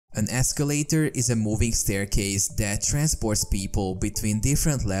An escalator is a moving staircase that transports people between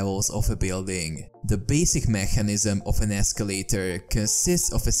different levels of a building. The basic mechanism of an escalator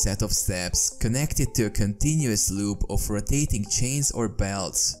consists of a set of steps connected to a continuous loop of rotating chains or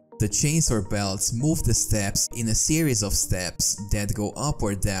belts. The chains or belts move the steps in a series of steps that go up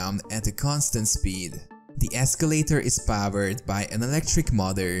or down at a constant speed. The escalator is powered by an electric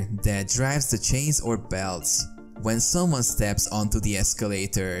motor that drives the chains or belts. When someone steps onto the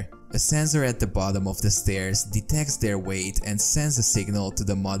escalator, a sensor at the bottom of the stairs detects their weight and sends a signal to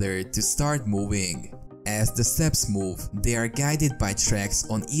the motor to start moving. As the steps move, they are guided by tracks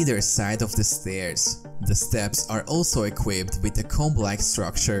on either side of the stairs. The steps are also equipped with a comb-like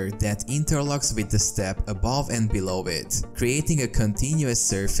structure that interlocks with the step above and below it, creating a continuous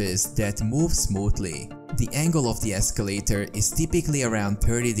surface that moves smoothly. The angle of the escalator is typically around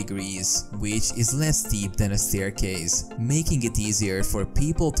 30 degrees, which is less steep than a staircase, making it easier for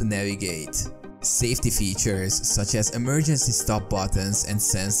people to navigate. Safety features such as emergency stop buttons and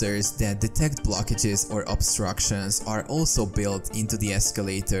sensors that detect blockages or obstructions are also built into the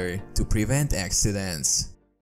escalator to prevent accidents.